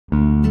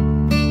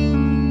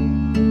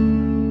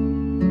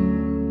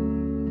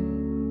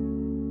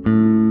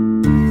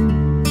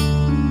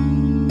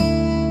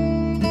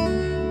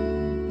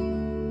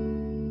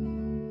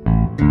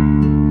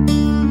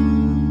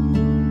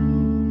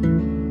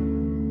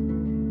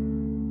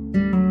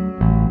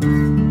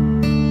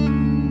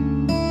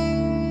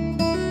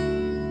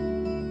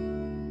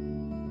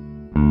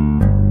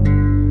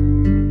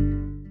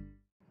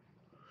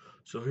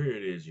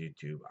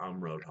YouTube.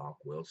 I'm Roadhawk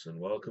Wilson,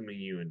 welcoming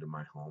you into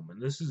my home,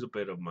 and this is a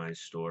bit of my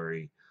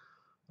story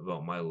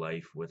about my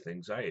life with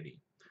anxiety.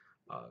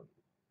 Uh,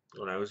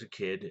 when I was a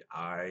kid,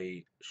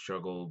 I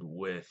struggled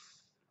with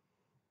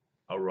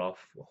a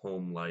rough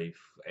home life,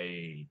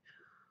 a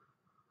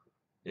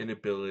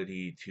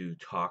inability to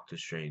talk to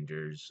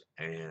strangers,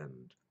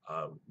 and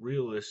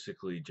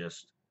realistically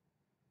just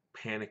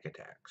panic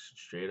attacks,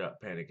 straight up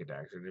panic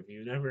attacks. And if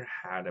you've never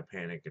had a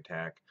panic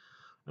attack,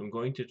 I'm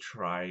going to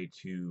try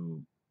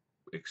to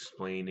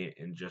explain it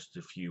in just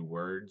a few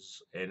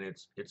words, and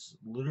it's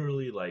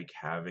literally like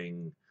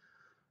having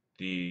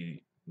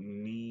the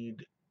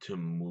need to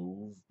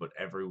move, but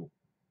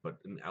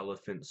an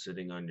elephant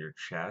sitting on your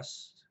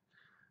chest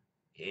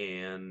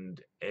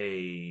and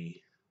a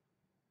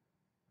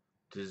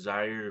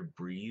desire to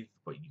breathe,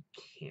 but you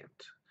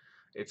can't.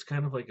 It's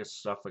kind of like a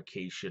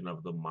suffocation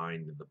of the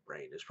mind and the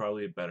brain is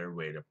probably a better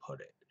way to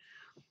put it.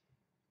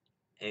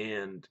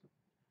 And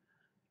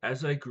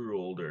as I grew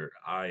older,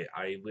 I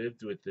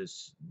lived with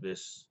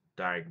this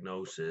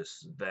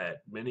diagnosis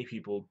that many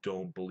people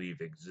don't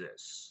believe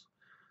exists.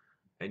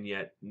 And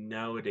yet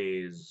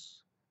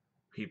nowadays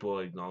people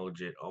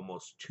acknowledge it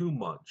almost too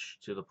much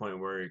to the point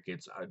where it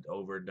gets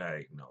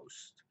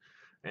overdiagnosed.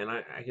 And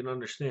I can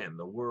understand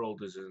the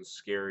world is in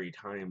scary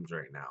times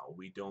right now.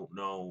 We don't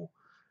know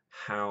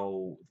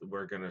how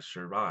we're going to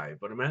survive.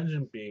 But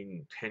imagine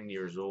being 10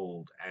 years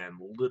old and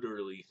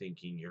literally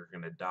thinking you're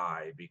going to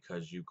die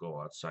because you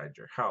go outside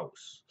your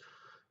house.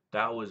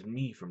 That was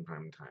me from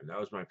time to time.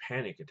 That was my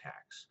panic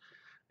attacks.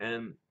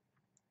 And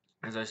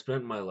as I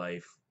spent my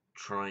life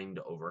trying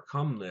to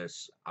overcome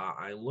this,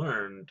 I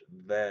learned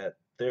that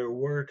there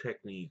were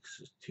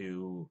techniques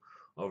to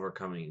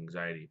overcoming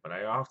anxiety, but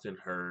I often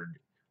heard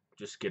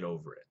just get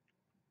over it.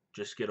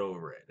 Just get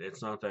over it.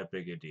 It's not that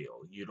big a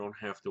deal. You don't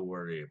have to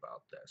worry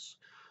about this.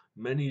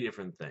 Many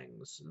different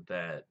things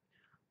that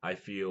I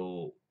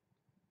feel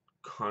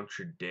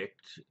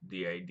contradict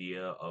the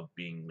idea of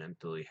being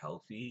mentally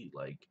healthy.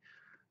 Like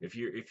if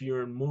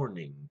you're in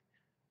mourning,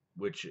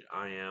 which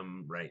I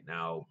am right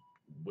now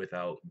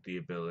without the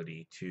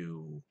ability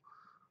to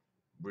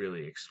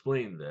really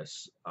explain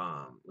this,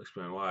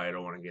 explain why I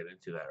don't want to get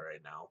into that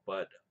right now,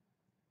 but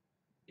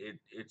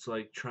it's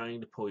like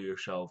trying to pull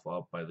yourself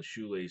up by the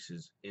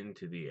shoelaces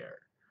into the air.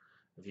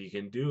 If you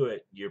can do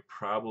it, you're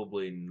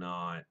probably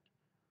not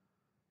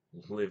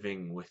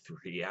living with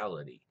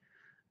reality.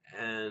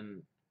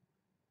 And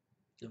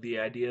the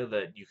idea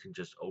that you can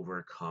just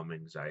overcome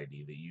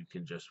anxiety, that you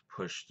can just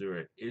push through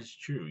it is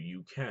true.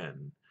 You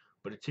can,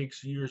 but it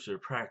takes years of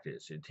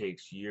practice. It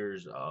takes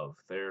years of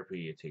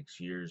therapy. It takes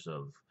years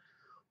of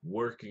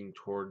working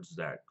towards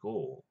that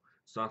goal.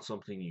 It's not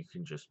something you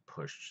can just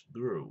push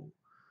through.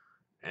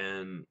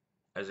 And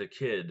as a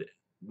kid,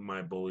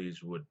 my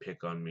bullies would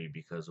pick on me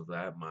because of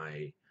that.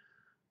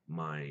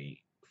 My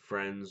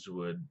friends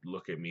would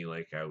look at me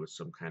like I was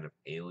some kind of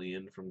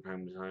alien from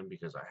time to time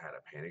because I had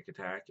a panic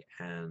attack.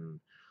 And,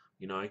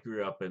 I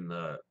grew up in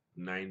the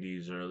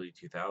 90s, early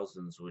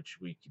 2000s, which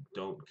we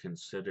don't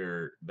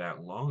consider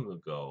that long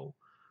ago,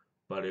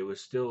 but it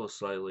was still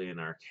slightly an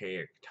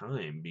archaic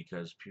time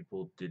because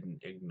people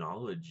didn't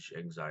acknowledge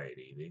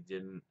anxiety. They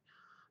didn't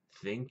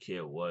think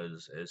it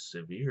was as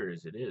severe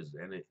as it is.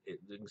 And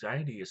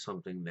anxiety is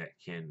something that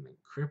can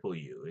cripple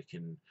you. It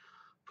can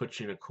put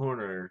you in a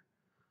corner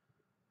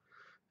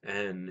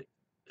and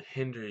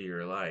hinder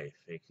your life.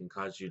 It can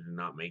cause you to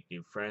not make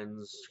new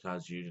friends,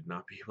 cause you to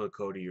not be able to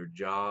go to your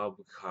job,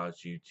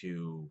 cause you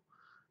to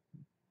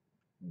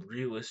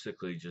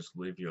realistically just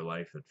live your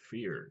life in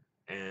fear.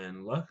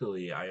 And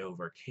luckily, I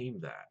overcame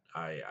that.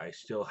 I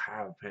still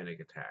have panic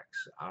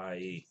attacks.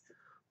 I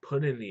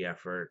put in the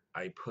effort,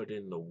 I put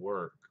in the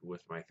work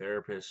with my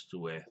therapist,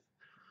 with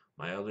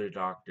my other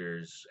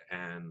doctors,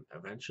 and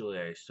eventually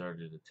I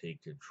started to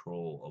take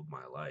control of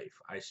my life.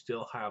 I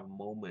still have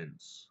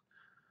moments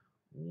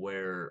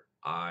where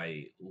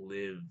I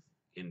live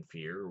in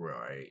fear,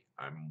 where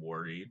I'm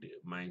worried.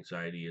 My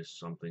anxiety is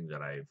something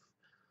that I've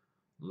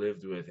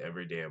lived with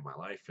every day of my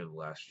life for the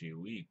last few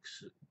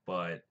weeks,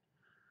 but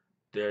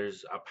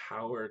there's a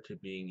power to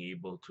being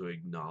able to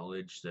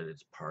acknowledge that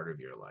it's part of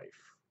your life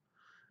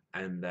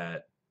and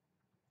that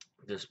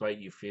despite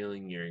you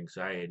feeling your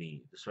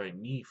anxiety, despite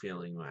me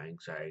feeling my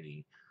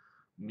anxiety,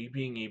 me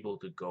being able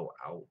to go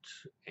out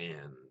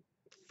and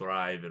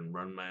thrive and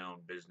run my own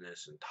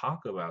business and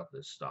talk about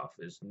this stuff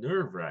is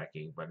nerve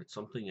wracking, but it's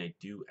something I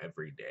do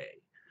every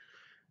day.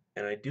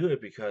 And I do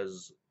it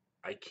because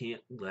I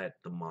can't let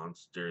the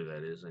monster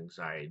that is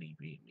anxiety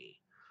beat me.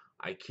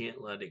 I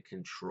can't let it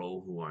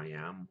control who I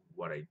am,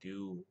 what I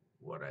do,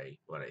 what I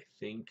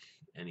think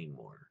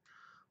anymore.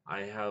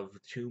 I have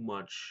too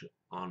much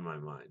on my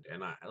mind.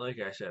 And like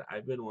I said,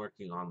 I've been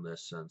working on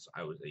this since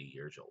I was 8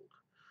 years old.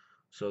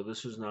 So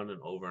this was not an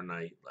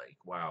overnight, like,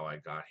 wow, I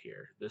got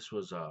here.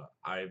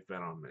 I've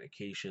been on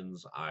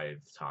medications,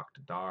 I've talked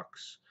to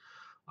docs,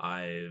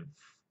 I've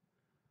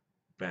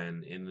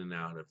been in and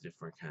out of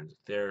different kinds of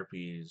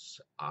therapies.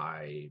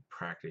 I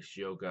practice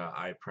yoga,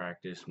 I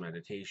practice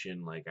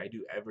meditation. Like, I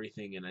do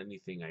everything and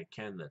anything I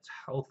can that's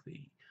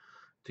healthy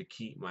to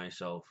keep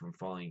myself from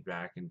falling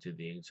back into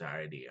the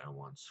anxiety I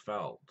once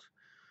felt.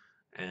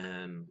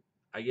 And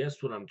I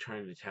guess what I'm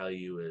trying to tell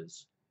you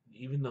is,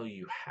 even though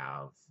you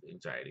have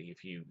anxiety,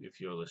 if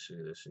you're listening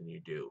to this and you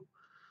do,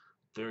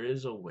 there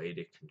is a way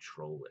to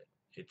control it.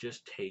 It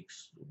just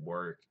takes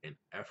work and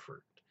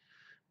effort.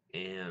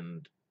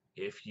 And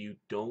if you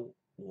don't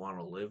want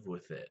to live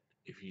with it,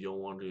 if you don't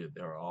want to,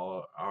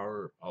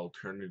 are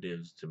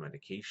alternatives to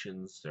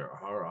medications, there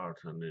are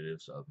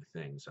alternatives to other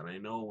things. And I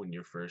know when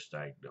you're first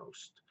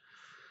diagnosed,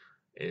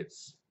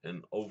 it's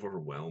an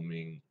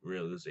overwhelming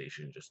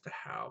realization just to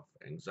have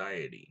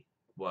anxiety.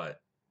 But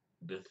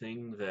the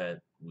thing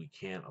that we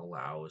can't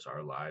allow is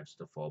our lives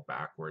to fall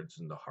backwards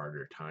into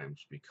harder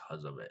times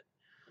because of it.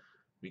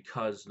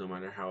 Because no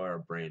matter how our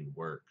brain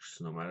works,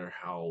 no matter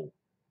how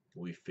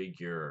we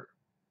figure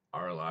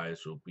our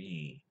lives will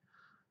be,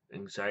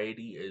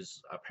 anxiety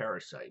is a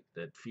parasite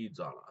that feeds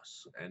on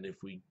us. And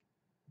if we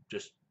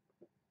just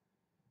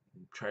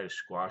try to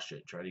squash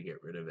it, try to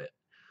get rid of it,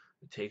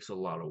 it takes a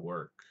lot of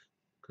work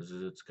because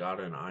it's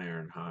got an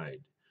iron hide.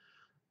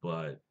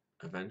 But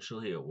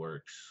eventually it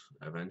works.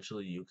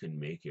 Eventually you can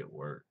make it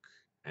work.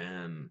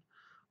 And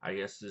I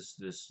guess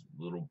this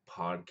little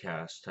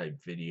podcast type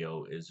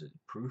video is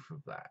proof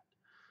of that.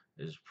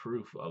 Is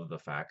proof of the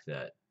fact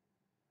that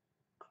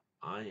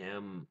I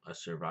am a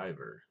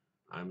survivor.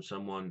 I'm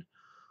someone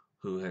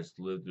who has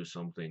lived with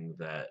something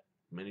that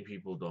many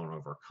people don't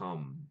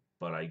overcome,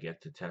 but I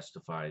get to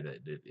testify that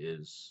it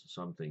is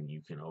something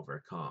you can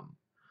overcome.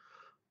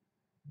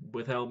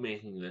 Without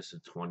making this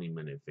a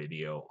 20-minute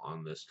video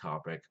on this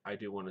topic, I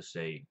do want to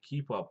say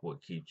keep up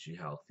what keeps you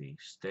healthy,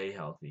 stay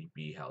healthy,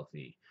 be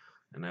healthy,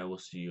 and I will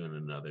see you in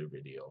another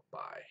video.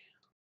 Bye.